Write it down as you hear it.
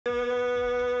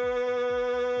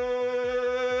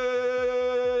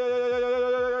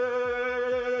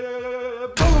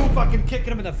fucking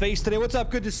kicking him in the face today. What's up?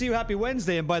 Good to see you. Happy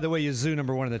Wednesday. And by the way, you Zoo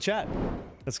 #1 in the chat.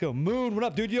 Let's go. Moon, what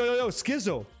up, dude? Yo, yo, yo,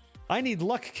 Skizzo. I need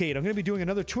luck, Kate. I'm going to be doing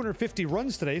another 250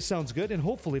 runs today. Sounds good. And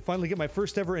hopefully finally get my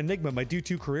first ever Enigma, my Do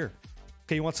 2 career.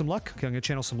 Okay, you want some luck? Okay, I'm going to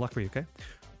channel some luck for you, okay?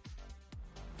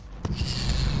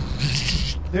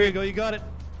 There you go. You got it.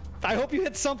 I hope you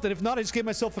hit something. If not, I just gave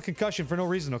myself a concussion for no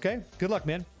reason, okay? Good luck,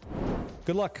 man.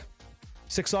 Good luck.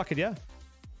 6 socket, yeah?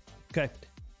 Okay.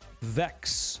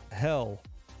 Vex. Hell.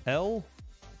 L.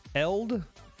 Eld. There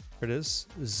it is.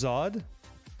 Zod.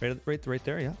 Right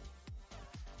there, yeah.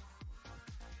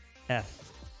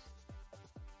 F.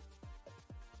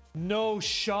 No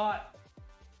shot.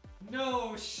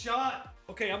 No shot.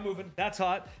 Okay, I'm moving. That's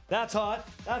hot. That's hot.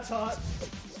 That's hot.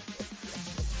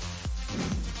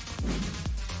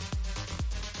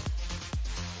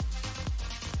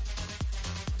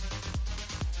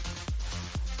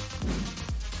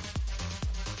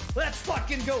 Let's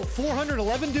fucking go.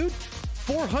 411, dude.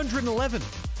 411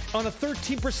 on a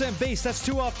 13% base. That's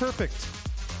 2 off perfect.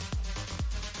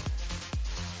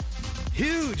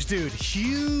 Huge, dude.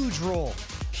 Huge roll.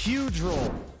 Huge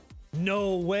roll.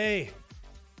 No way.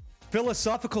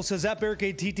 Philosophical says, at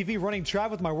Barricade TTV, running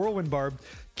Trav with my whirlwind barb,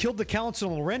 killed the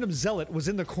council, and a random zealot was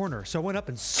in the corner. So I went up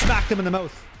and smacked him in the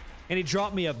mouth. And he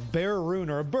dropped me a bear rune,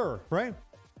 or a burr, right?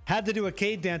 Had to do a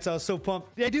Cade dance. I was so pumped.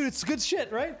 Yeah, dude, it's good shit,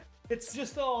 right? It's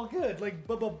just all good. Like,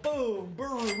 boom, burr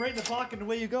rune right in the pocket, and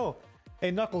away you go.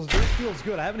 Hey, Knuckles, dirt feels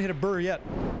good. I haven't hit a burr yet.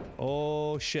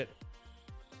 Oh, shit.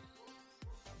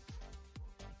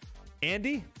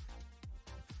 Andy?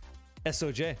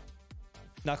 SOJ.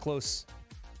 Not close.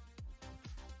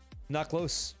 Not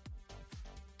close.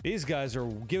 These guys are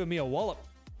giving me a wallop.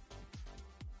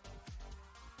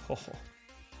 Oh,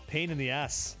 pain in the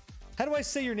ass. How do I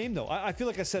say your name, though? I feel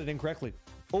like I said it incorrectly.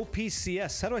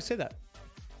 OPCS. How do I say that?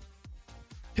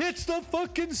 It's the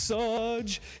fucking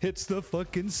Sodge. It's the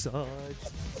fucking Sodge.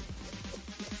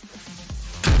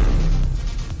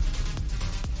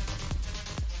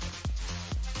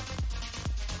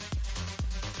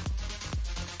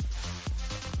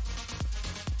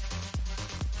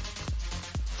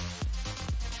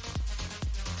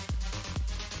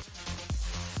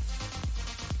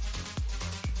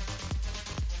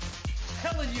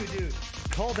 Telling you, dude.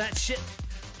 Call that shit.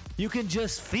 You can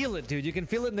just feel it, dude. You can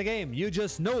feel it in the game. You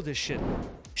just know this shit.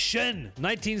 Shen,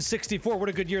 1964. What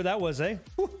a good year that was, eh?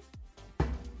 Whew.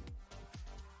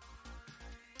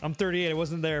 I'm 38. I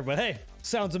wasn't there, but hey,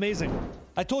 sounds amazing.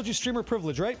 I told you streamer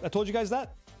privilege, right? I told you guys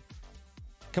that.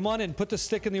 Come on in. Put the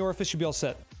stick in the orifice. You'll be all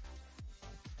set.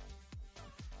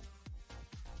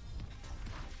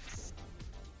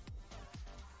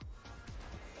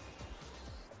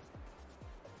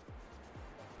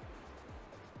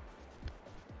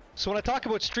 So when I talk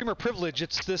about streamer privilege,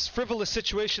 it's this frivolous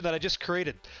situation that I just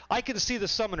created. I can see the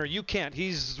summoner, you can't.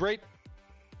 He's right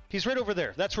over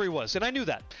there. That's where he was, and I knew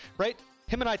that, right?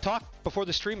 Him and I talked before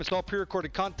the stream. It's all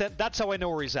pre-recorded content. That's how I know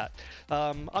where he's at.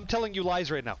 I'm telling you lies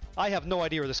right now. I have no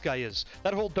idea where this guy is.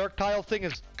 That whole dark tile thing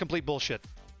is complete bullshit.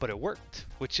 But it worked,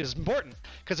 which is important.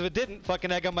 Because if it didn't,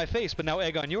 fucking egg on my face, but now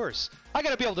egg on yours. I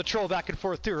gotta be able to troll back and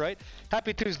forth too, right?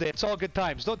 Happy Tuesday. It's all good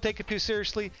times. Don't take it too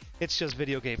seriously. It's just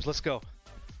video games. Let's go.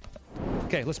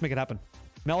 Okay, let's make it happen.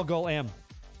 Malgul Am.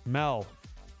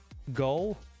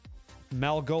 Malgul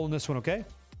in this one, okay?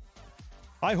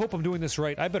 I hope I'm doing this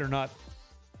right. I better not.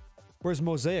 Where's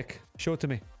Mosaic? Show it to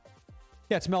me.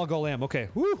 Yeah, it's Malgul Am. Okay.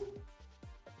 Woo!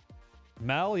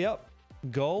 Yep.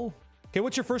 Gul. Okay,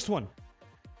 what's your first one?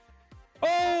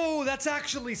 Oh, that's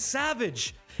actually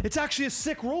savage. It's actually a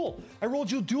sick roll. I rolled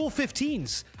you dual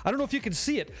 15s. I don't know if you can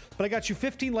see it, but I got you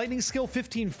 15 lightning skill,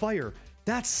 15 fire.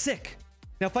 That's sick.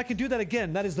 Now, if I can do that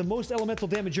again, that is the most elemental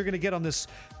damage you're going to get on this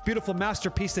beautiful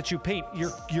masterpiece that you paint. Your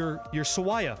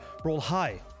Sawaya roll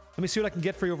high. Let me see what I can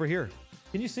get for you over here.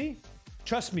 Can you see?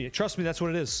 Trust me, that's what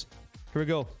it is. Here we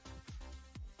go.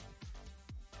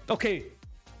 Okay.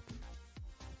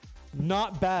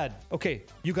 Not bad. Okay,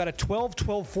 you got a 12,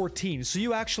 12, 14. So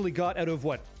you actually got out of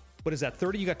what? What is that,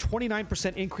 30? You got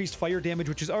 29% increased fire damage,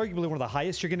 which is arguably one of the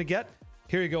highest you're going to get.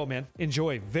 Here you go, man.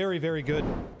 Enjoy. Very, very good.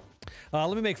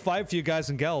 Let me make 5 for you guys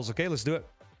and gals, okay? Let's do it.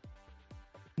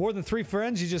 More than 3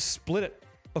 friends, you just split it.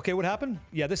 Okay, what happened?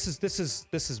 Yeah, this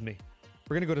is me.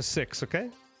 We're gonna go to 6, okay?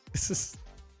 This is...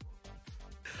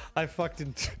 I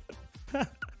fucking...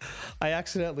 I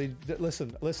accidentally...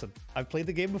 Listen. I've played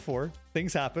the game before.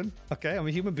 Things happen, okay? I'm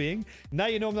a human being. Now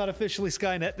you know I'm not officially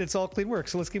Skynet. It's all clean work,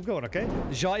 so let's keep going, okay?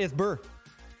 Jaith Burr.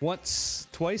 Once,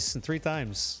 twice, and 3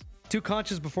 times. 2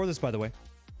 conches before this, by the way.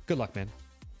 Good luck, man.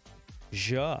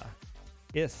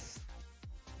 Ith.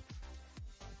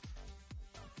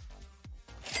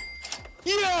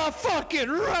 Yeah, fucking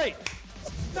right.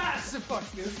 Massive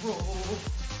fucking roll.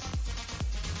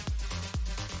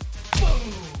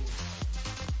 Boom.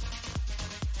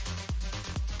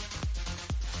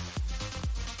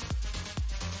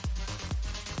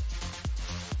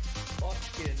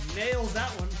 Fucking nails that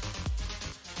one.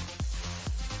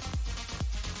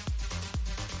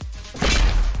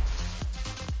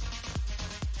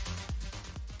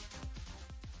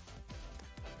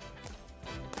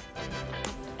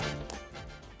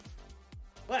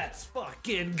 Let's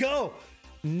fucking go.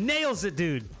 Nails it,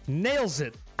 dude. Nails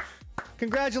it.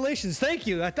 Congratulations. Thank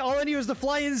you. All I need was the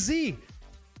fly-in Z.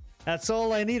 That's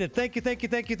all I needed. Thank you, thank you,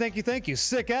 thank you, thank you, thank you.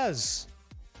 Sick as.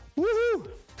 Woohoo!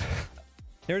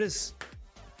 There it is.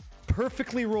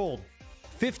 Perfectly rolled.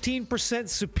 15%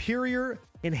 superior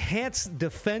enhanced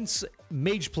defense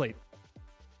mage plate.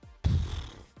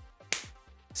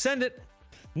 Send it.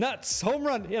 Nuts. Home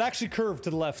run. It actually curved to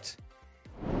the left.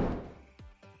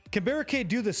 Can Barricade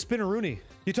do the spinneroonie?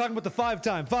 You're talking about the five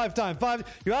time.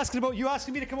 You're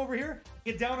asking me to come over here,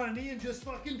 get down on a knee, and just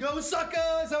fucking go, sucker?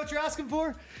 Is that what you're asking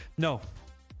for? No.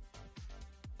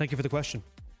 Thank you for the question.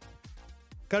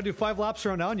 Gotta do 5 laps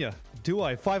around Anya. Do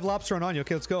I? 5 laps around Anya.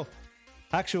 Okay, let's go.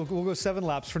 Actually, we'll go 7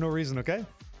 laps for no reason, okay?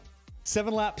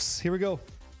 7 laps. Here we go.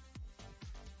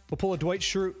 We'll pull a Dwight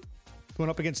Schrute going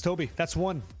up against Toby. That's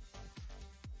 1.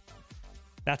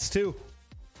 That's 2.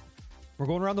 We're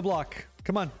going around the block.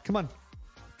 Come on, come on.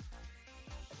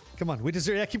 Come on, we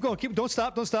deserve. Yeah, keep going. Don't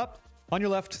stop. Don't stop. On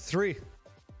your left, 3. I'm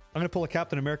gonna pull a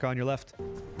Captain America on your left.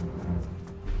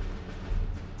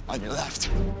 On your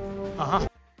left. Uh-huh.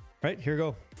 Right, here we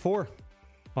go. 4.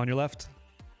 On your left.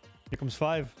 Here comes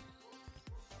 5.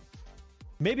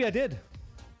 Maybe I did.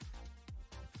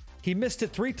 He missed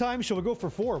it 3 times. Shall we go for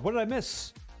 4? What did I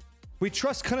miss? We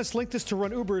trust Cunnis Linktus to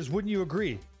run Ubers. Wouldn't you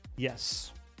agree?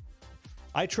 Yes.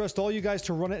 I trust all you guys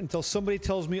to run it until somebody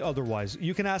tells me otherwise.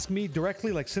 You can ask me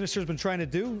directly, like Sinister's been trying to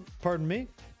do. Pardon me.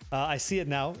 I see it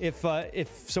now. If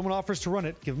someone offers to run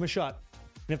it, give them a shot.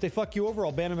 And if they fuck you over,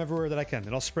 I'll ban them everywhere that I can.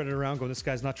 And I'll spread it around, go, this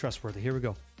guy's not trustworthy. Here we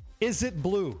go. Is it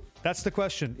blue? That's the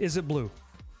question. Is it blue?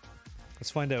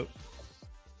 Let's find out.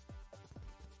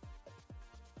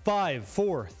 5,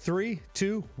 4, 3,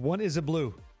 2, 1. Is it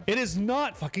blue? It is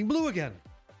not fucking blue again.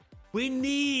 We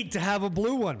need to have a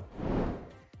blue one.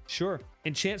 Sure.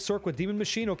 Enchant Sork with Demon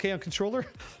Machine. Okay on controller.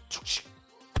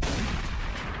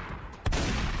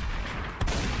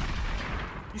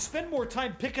 You spend more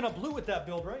time picking up loot with that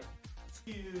build, right?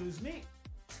 Excuse me.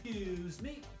 Excuse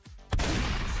me. Excuse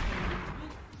me.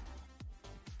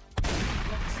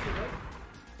 Love to see it, right?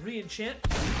 Re-enchant.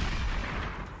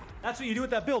 That's what you do with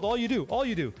that build. All you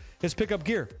do is pick up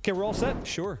gear. Okay, we're all set?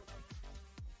 Sure.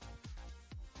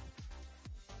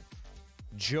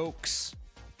 Jokes.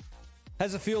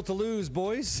 How's it feel to lose,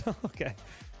 boys? Okay.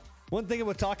 One thing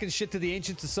about talking shit to the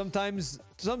ancients is sometimes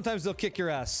they'll kick your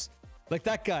ass. Like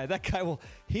that guy. That guy will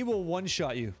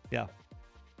one-shot you. Yeah.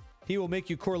 He will make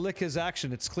you core lick his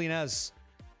action. It's clean as.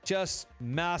 Just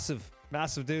massive.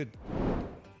 Massive dude.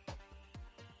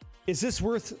 Is this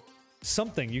worth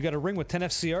something? You got a ring with 10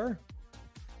 FCR?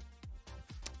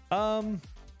 Let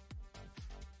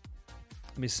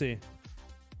me see.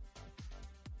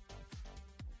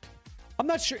 I'm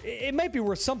not sure. It might be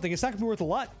worth something. It's not gonna be worth a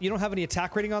lot. You don't have any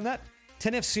attack rating on that.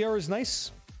 10 FCR is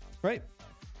nice, right?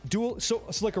 Dual. So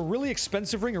like a really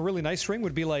expensive ring, a really nice ring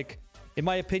would be like, in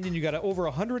my opinion, you got over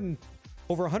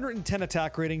 110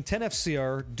 attack rating, 10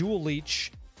 FCR, dual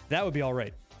leech. That would be all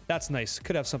right. That's nice.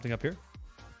 Could have something up here.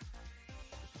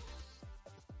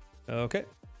 Okay.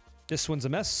 This one's a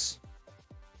mess.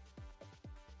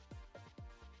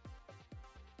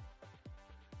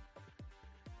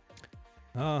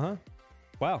 Uh-huh.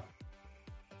 Wow.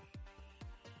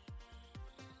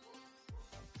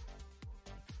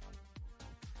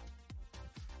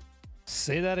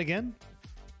 Say that again?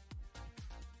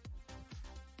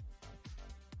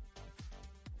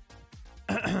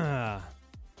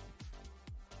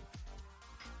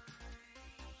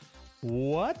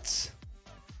 What?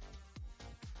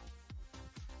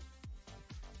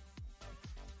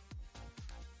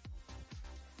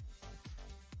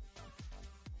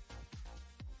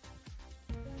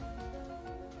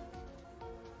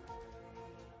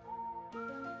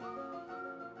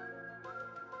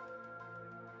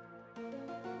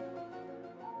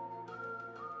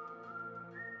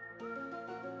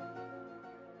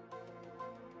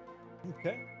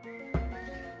 Okay.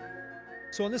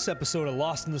 So on this episode of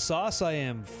Lost in the Sauce, I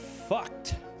am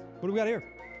fucked. What do we got here?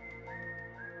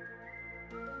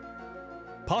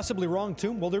 Possibly wrong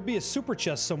tomb. Well, there'd be a super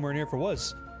chest somewhere in here if it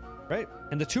was. Right?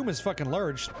 And the tomb is fucking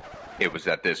large. It was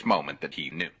at this moment that he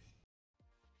knew.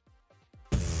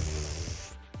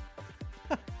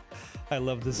 I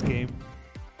love this game.